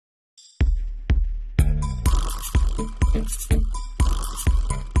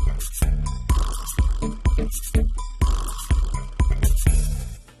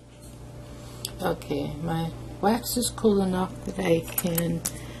Okay, my wax is cool enough that I can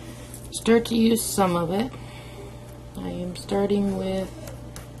start to use some of it. I am starting with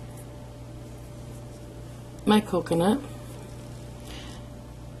my coconut.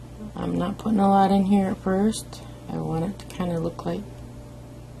 I'm not putting a lot in here at first. I want it to kind of look like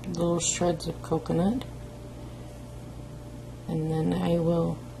little shreds of coconut. And then I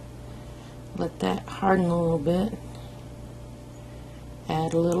will let that harden a little bit.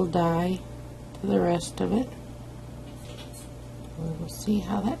 Add a little dye to the rest of it. We'll see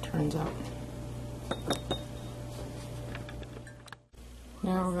how that turns out.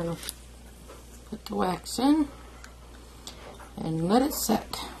 Now we're going to put the wax in and let it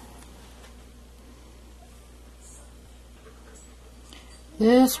set.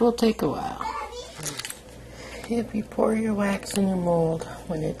 This will take a while. If you pour your wax in your mold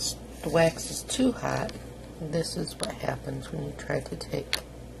when the wax is too hot, this is what happens when you try to take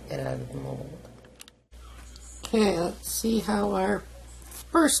it out of the mold. Okay, let's see how our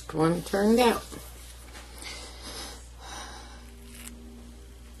first one turned out.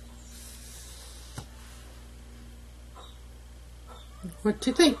 What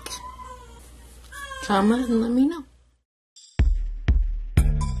do you think? Comment and let me know.